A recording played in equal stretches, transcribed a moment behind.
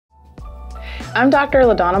I'm Dr.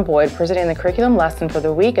 LaDonna Boyd, presenting the curriculum lesson for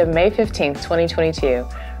the week of May 15, 2022.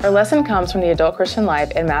 Our lesson comes from the Adult Christian Life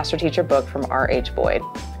and Master Teacher book from R.H. Boyd.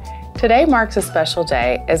 Today marks a special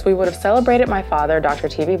day, as we would have celebrated my father, Dr.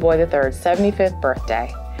 T.B. Boyd III's 75th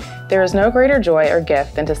birthday. There is no greater joy or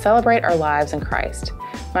gift than to celebrate our lives in Christ.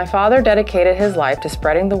 My father dedicated his life to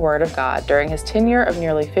spreading the Word of God during his tenure of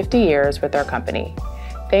nearly 50 years with our company.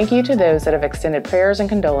 Thank you to those that have extended prayers and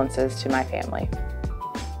condolences to my family.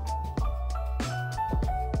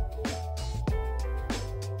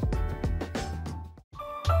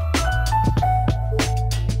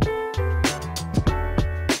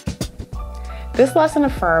 This lesson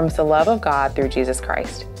affirms the love of God through Jesus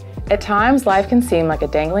Christ. At times, life can seem like a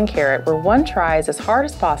dangling carrot where one tries as hard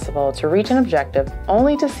as possible to reach an objective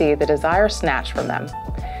only to see the desire snatched from them.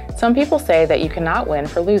 Some people say that you cannot win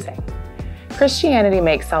for losing. Christianity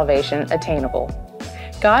makes salvation attainable.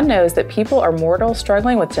 God knows that people are mortal,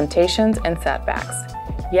 struggling with temptations and setbacks.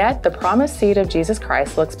 Yet, the promised seed of Jesus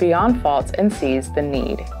Christ looks beyond faults and sees the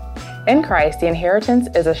need. In Christ, the inheritance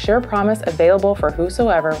is a sure promise available for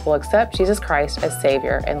whosoever will accept Jesus Christ as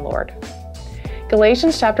Savior and Lord.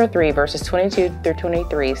 Galatians chapter 3, verses 22 through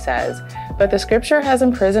 23 says, "But the Scripture has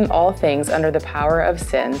imprisoned all things under the power of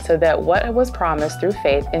sin, so that what was promised through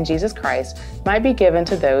faith in Jesus Christ might be given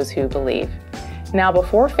to those who believe. Now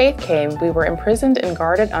before faith came, we were imprisoned and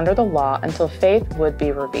guarded under the law until faith would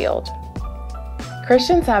be revealed."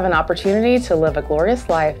 Christians have an opportunity to live a glorious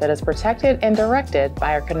life that is protected and directed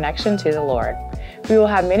by our connection to the Lord. We will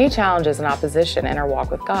have many challenges and opposition in our walk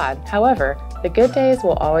with God. However, the good days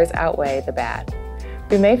will always outweigh the bad.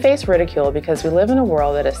 We may face ridicule because we live in a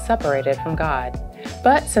world that is separated from God.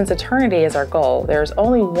 But since eternity is our goal, there is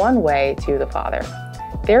only one way to the Father.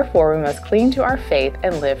 Therefore, we must cling to our faith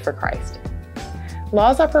and live for Christ.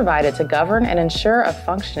 Laws are provided to govern and ensure a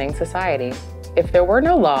functioning society. If there were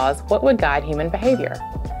no laws, what would guide human behavior?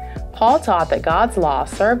 Paul taught that God's law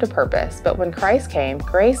served a purpose, but when Christ came,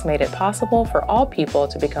 grace made it possible for all people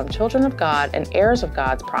to become children of God and heirs of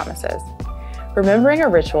God's promises. Remembering a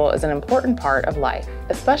ritual is an important part of life,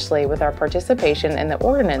 especially with our participation in the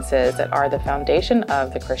ordinances that are the foundation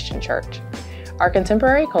of the Christian church. Our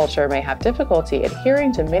contemporary culture may have difficulty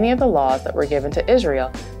adhering to many of the laws that were given to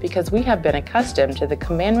Israel because we have been accustomed to the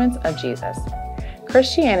commandments of Jesus.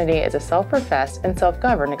 Christianity is a self-professed and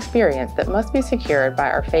self-governed experience that must be secured by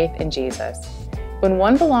our faith in Jesus. When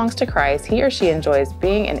one belongs to Christ, he or she enjoys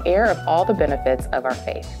being an heir of all the benefits of our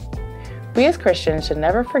faith. We as Christians should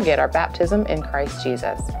never forget our baptism in Christ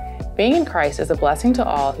Jesus. Being in Christ is a blessing to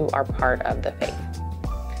all who are part of the faith.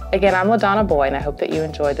 Again, I'm LaDonna Boyd, and I hope that you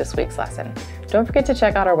enjoyed this week's lesson. Don't forget to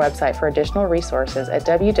check out our website for additional resources at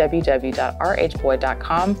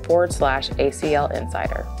www.rhboyd.com/ACL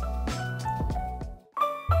Insider.